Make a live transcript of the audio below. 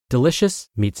Delicious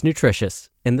meets nutritious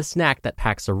in the snack that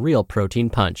packs a real protein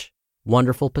punch.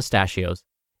 Wonderful Pistachios.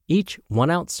 Each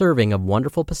 1-ounce serving of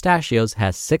Wonderful Pistachios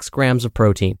has 6 grams of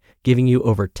protein, giving you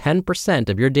over 10%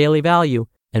 of your daily value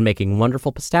and making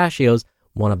Wonderful Pistachios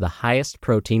one of the highest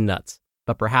protein nuts.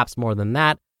 But perhaps more than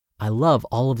that, I love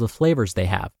all of the flavors they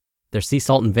have. Their sea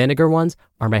salt and vinegar ones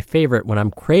are my favorite when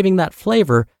I'm craving that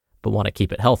flavor but want to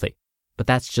keep it healthy. But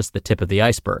that's just the tip of the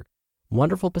iceberg.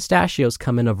 Wonderful Pistachios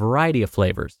come in a variety of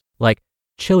flavors, like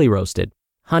chili roasted,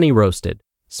 honey roasted,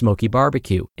 smoky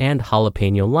barbecue, and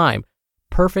jalapeno lime,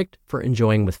 perfect for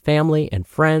enjoying with family and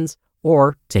friends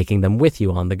or taking them with you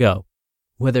on the go.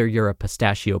 Whether you're a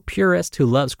pistachio purist who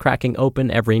loves cracking open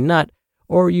every nut,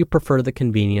 or you prefer the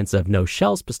convenience of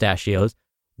no-shells pistachios,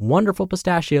 Wonderful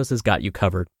Pistachios has got you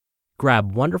covered.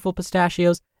 Grab Wonderful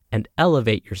Pistachios and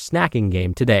elevate your snacking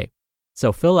game today.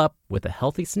 So fill up with a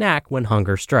healthy snack when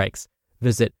hunger strikes.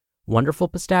 Visit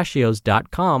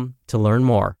wonderfulpistachios.com to learn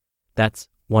more. That's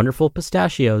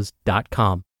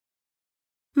wonderfulpistachios.com.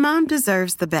 Mom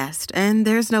deserves the best, and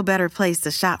there's no better place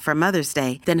to shop for Mother's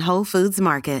Day than Whole Foods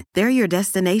Market. They're your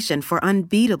destination for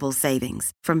unbeatable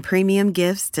savings, from premium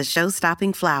gifts to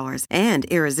show-stopping flowers and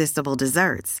irresistible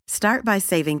desserts. Start by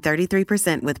saving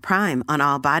 33% with Prime on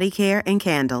all body care and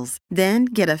candles. Then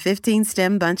get a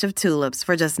 15-stem bunch of tulips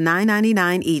for just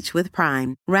 $9.99 each with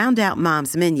Prime. Round out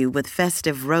Mom's menu with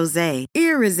festive rosé,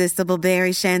 irresistible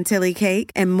berry chantilly cake,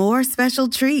 and more special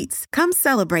treats. Come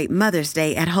celebrate Mother's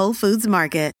Day at Whole Foods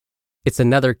Market. It's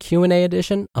another Q&A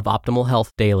edition of Optimal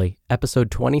Health Daily, episode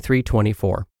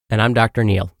 2324, and I'm Dr.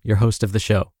 Neil, your host of the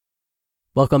show.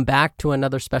 Welcome back to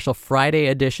another special Friday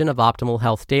edition of Optimal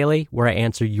Health Daily, where I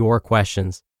answer your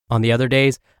questions. On the other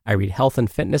days, I read health and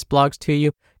fitness blogs to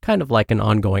you, kind of like an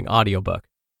ongoing audiobook.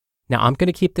 Now, I'm going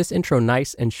to keep this intro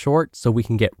nice and short so we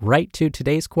can get right to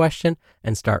today's question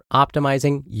and start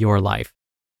optimizing your life.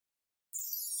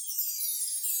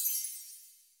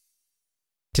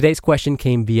 Today's question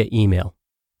came via email.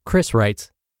 Chris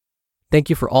writes, "Thank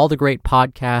you for all the great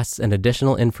podcasts and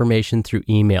additional information through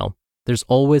email. There's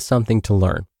always something to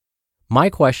learn. My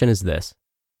question is this.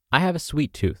 I have a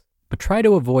sweet tooth, but try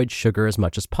to avoid sugar as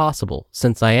much as possible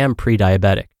since I am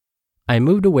pre-diabetic. I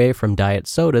moved away from diet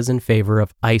sodas in favor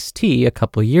of iced tea a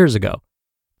couple of years ago.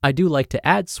 I do like to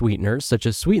add sweeteners such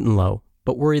as Sweet and Low,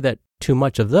 but worry that too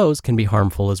much of those can be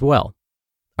harmful as well.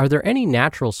 Are there any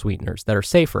natural sweeteners that are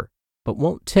safer, but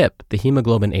won't tip the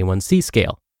hemoglobin A1C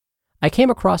scale? I came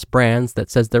across brands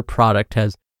that says their product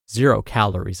has 0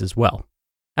 calories as well.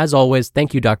 As always,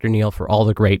 thank you, Dr. Neil, for all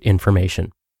the great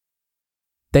information."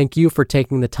 Thank you for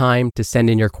taking the time to send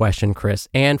in your question, Chris,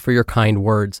 and for your kind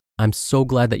words. I'm so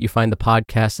glad that you find the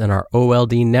podcast and our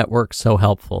OLD network so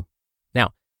helpful.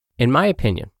 Now, in my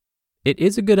opinion, it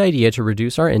is a good idea to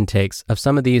reduce our intakes of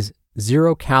some of these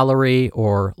 0-calorie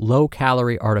or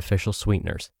low-calorie artificial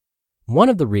sweeteners. One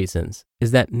of the reasons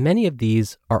is that many of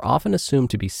these are often assumed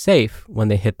to be safe when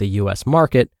they hit the US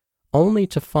market, only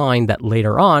to find that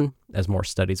later on, as more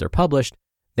studies are published,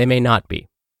 they may not be.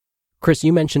 Chris,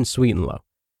 you mentioned Sweet and Low.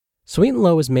 Sweet and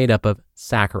Low is made up of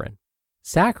saccharin.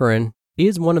 Saccharin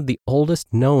is one of the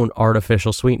oldest known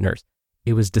artificial sweeteners.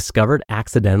 It was discovered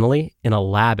accidentally in a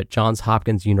lab at Johns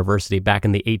Hopkins University back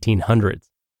in the 1800s.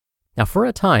 Now, for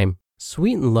a time,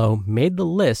 Sweet and Low made the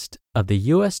list of the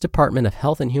U.S. Department of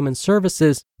Health and Human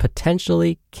Services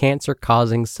potentially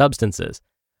cancer-causing substances,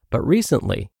 but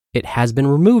recently it has been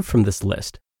removed from this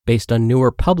list based on newer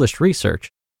published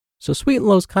research. So Sweet and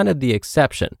Low is kind of the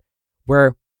exception,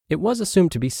 where it was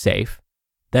assumed to be safe,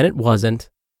 then it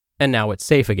wasn't, and now it's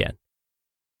safe again.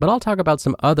 But I'll talk about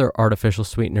some other artificial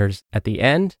sweeteners at the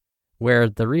end, where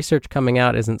the research coming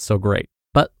out isn't so great.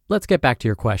 But let's get back to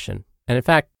your question. And in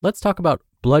fact, let's talk about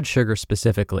blood sugar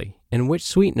specifically, and which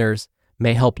sweeteners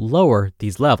may help lower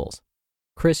these levels.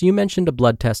 Chris, you mentioned a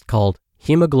blood test called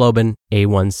hemoglobin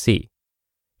A1C.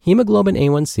 Hemoglobin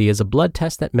A1C is a blood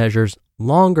test that measures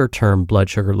longer-term blood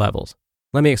sugar levels.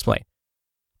 Let me explain.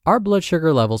 Our blood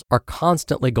sugar levels are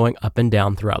constantly going up and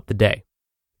down throughout the day.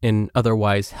 In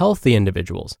otherwise healthy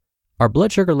individuals, our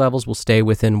blood sugar levels will stay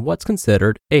within what's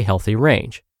considered a healthy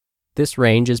range. This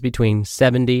range is between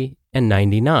 70 and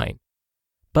 99.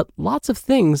 But lots of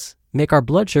things make our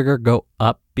blood sugar go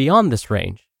up beyond this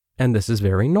range, and this is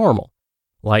very normal.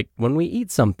 Like when we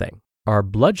eat something, our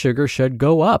blood sugar should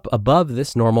go up above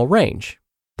this normal range.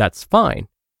 That's fine.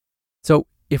 So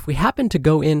if we happen to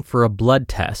go in for a blood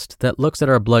test that looks at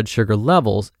our blood sugar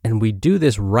levels, and we do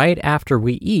this right after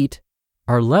we eat,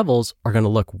 our levels are going to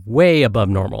look way above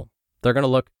normal. They're going to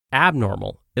look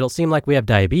abnormal. It'll seem like we have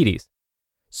diabetes.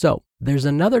 So there's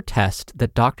another test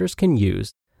that doctors can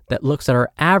use that looks at our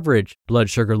average blood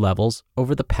sugar levels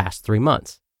over the past 3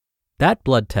 months. That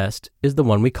blood test is the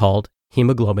one we called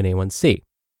hemoglobin A1C.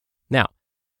 Now,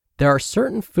 there are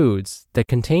certain foods that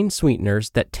contain sweeteners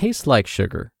that taste like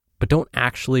sugar, but don't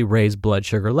actually raise blood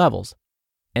sugar levels.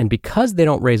 And because they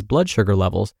don't raise blood sugar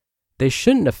levels, they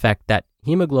shouldn't affect that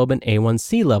hemoglobin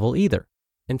A1C level either.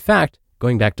 In fact,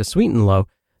 going back to Sweet and Low,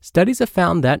 studies have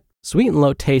found that Sweet and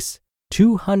Low tastes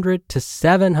 200 to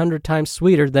 700 times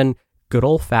sweeter than good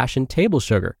old-fashioned table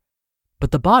sugar. But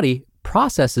the body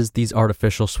processes these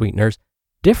artificial sweeteners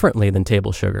differently than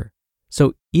table sugar.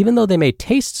 So even though they may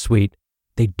taste sweet,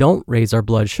 they don't raise our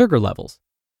blood sugar levels.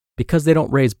 Because they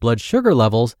don't raise blood sugar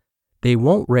levels, they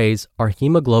won't raise our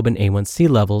hemoglobin A1C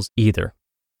levels either.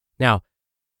 Now,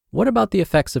 what about the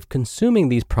effects of consuming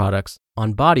these products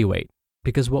on body weight?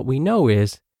 Because what we know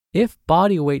is, if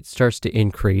body weight starts to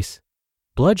increase,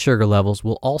 blood sugar levels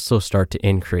will also start to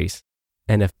increase.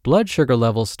 And if blood sugar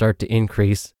levels start to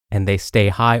increase and they stay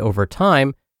high over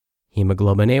time,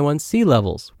 hemoglobin A1C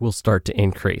levels will start to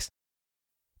increase.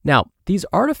 Now, these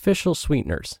artificial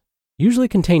sweeteners usually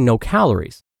contain no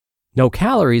calories. No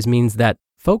calories means that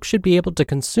folks should be able to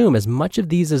consume as much of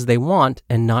these as they want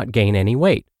and not gain any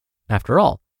weight. After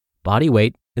all, body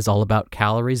weight is all about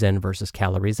calories in versus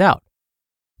calories out.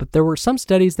 But there were some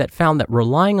studies that found that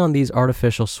relying on these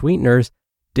artificial sweeteners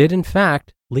did in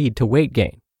fact lead to weight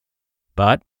gain.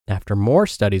 But after more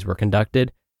studies were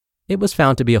conducted, it was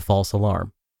found to be a false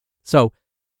alarm. So,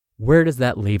 where does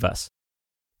that leave us?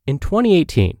 In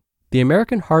 2018, the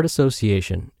American Heart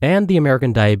Association and the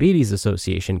American Diabetes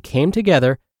Association came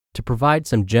together to provide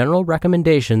some general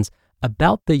recommendations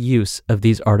about the use of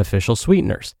these artificial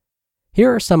sweeteners.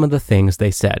 Here are some of the things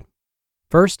they said.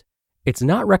 First, it's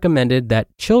not recommended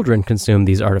that children consume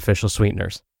these artificial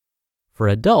sweeteners. For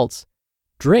adults,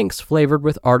 drinks flavored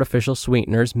with artificial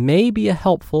sweeteners may be a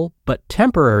helpful but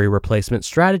temporary replacement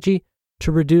strategy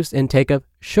to reduce intake of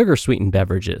sugar-sweetened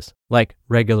beverages like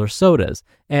regular sodas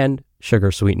and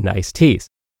sugar-sweetened iced teas.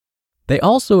 They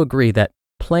also agree that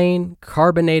plain,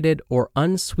 carbonated, or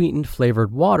unsweetened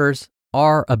flavored waters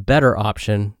are a better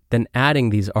option than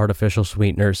adding these artificial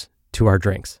sweeteners to our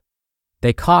drinks.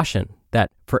 They caution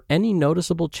that for any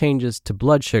noticeable changes to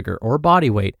blood sugar or body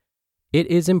weight, it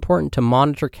is important to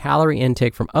monitor calorie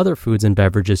intake from other foods and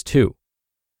beverages too.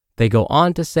 They go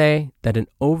on to say that an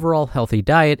overall healthy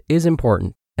diet is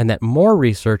important and that more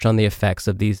research on the effects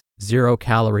of these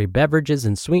zero-calorie beverages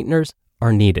and sweeteners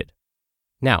are needed.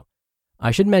 Now,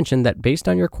 I should mention that based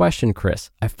on your question,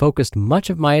 Chris, I focused much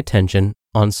of my attention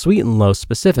on Sweet and Low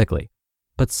specifically,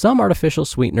 but some artificial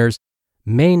sweeteners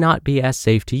may not be as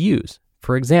safe to use.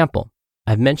 For example,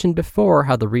 I've mentioned before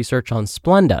how the research on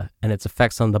Splenda and its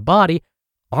effects on the body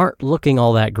aren't looking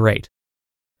all that great.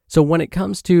 So when it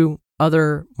comes to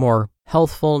other more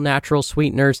healthful natural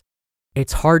sweeteners,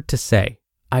 it's hard to say.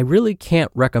 I really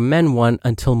can't recommend one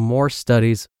until more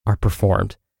studies are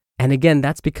performed. And again,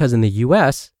 that's because in the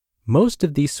US, most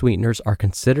of these sweeteners are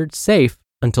considered safe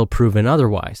until proven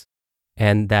otherwise.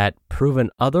 And that proven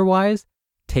otherwise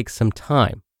takes some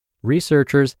time.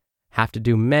 Researchers have to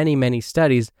do many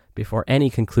studies before any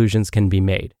conclusions can be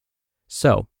made.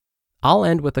 So, I'll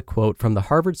end with a quote from the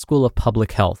Harvard School of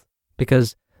Public Health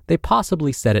because they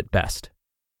possibly said it best.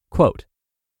 Quote,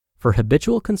 "For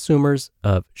habitual consumers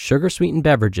of sugar-sweetened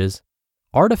beverages,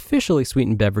 artificially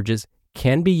sweetened beverages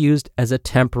can be used as a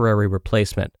temporary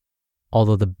replacement,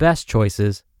 although the best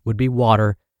choices would be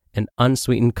water and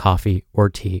unsweetened coffee or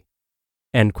tea."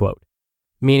 End quote.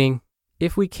 Meaning,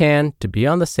 if we can, to be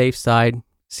on the safe side,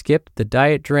 skip the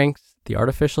diet drinks, the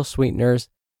artificial sweeteners,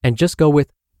 and just go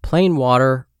with plain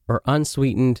water or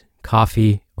unsweetened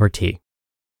coffee or tea.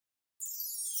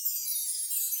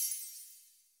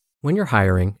 When you're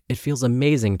hiring, it feels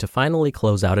amazing to finally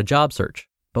close out a job search.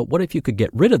 But what if you could get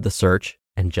rid of the search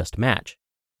and just match?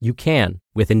 You can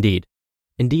with Indeed.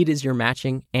 Indeed is your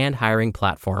matching and hiring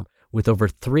platform with over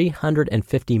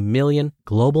 350 million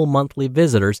global monthly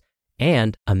visitors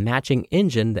and a matching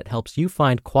engine that helps you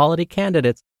find quality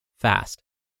candidates fast.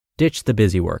 Ditch the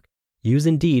busy work. Use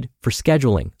Indeed for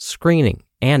scheduling, screening,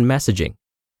 and messaging.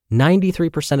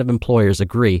 93% of employers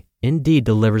agree Indeed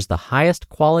delivers the highest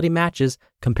quality matches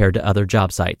compared to other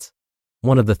job sites.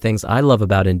 One of the things I love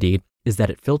about Indeed is that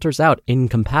it filters out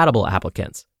incompatible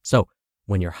applicants. So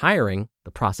when you're hiring,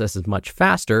 the process is much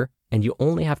faster and you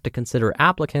only have to consider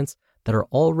applicants that are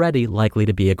already likely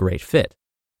to be a great fit.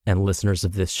 And listeners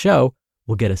of this show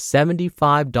will get a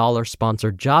 $75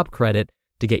 sponsored job credit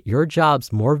to get your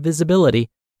jobs more visibility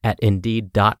at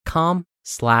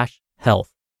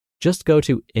Indeed.com/health. Just go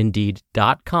to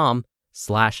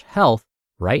Indeed.com/health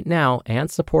right now and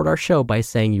support our show by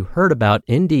saying you heard about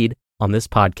Indeed on this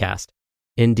podcast.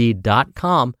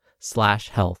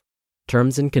 Indeed.com/health.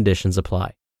 Terms and conditions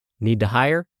apply. Need to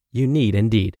hire? You need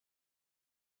Indeed.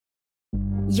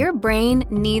 Your brain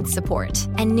needs support,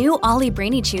 and new Ollie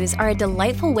Brainy Chews are a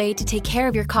delightful way to take care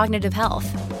of your cognitive health.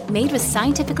 Made with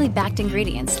scientifically backed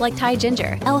ingredients like Thai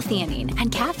ginger, L-theanine,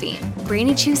 and caffeine,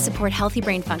 Brainy Chews support healthy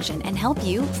brain function and help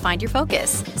you find your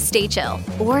focus, stay chill,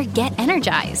 or get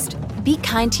energized. Be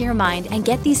kind to your mind and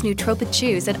get these nootropic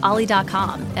chews at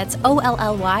ollie.com. That's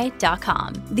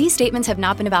OLLY.com. These statements have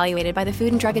not been evaluated by the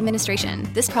Food and Drug Administration.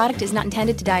 This product is not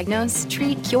intended to diagnose,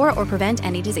 treat, cure, or prevent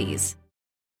any disease.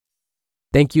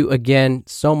 Thank you again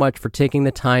so much for taking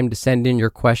the time to send in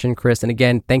your question, Chris. And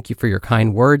again, thank you for your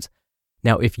kind words.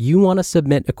 Now, if you want to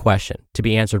submit a question to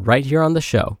be answered right here on the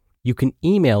show, you can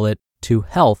email it to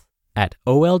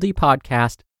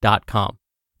health@oldpodcast.com.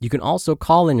 You can also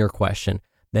call in your question.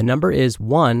 The number is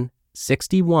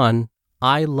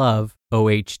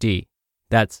 1-61-I-LOVE-OHD.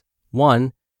 That's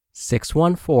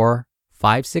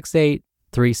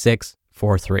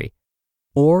 1-614-568-3643.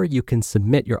 Or you can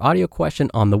submit your audio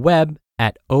question on the web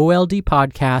at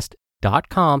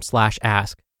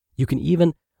oldpodcast.com/ask. You can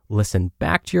even listen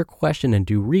back to your question and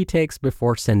do retakes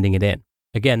before sending it in.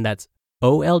 Again, that's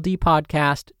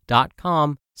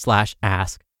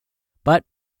oldpodcast.com/ask. But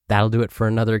that'll do it for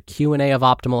another Q&A of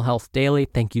Optimal Health Daily.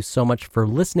 Thank you so much for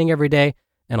listening every day,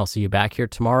 and I'll see you back here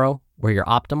tomorrow where your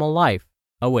optimal life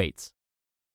awaits.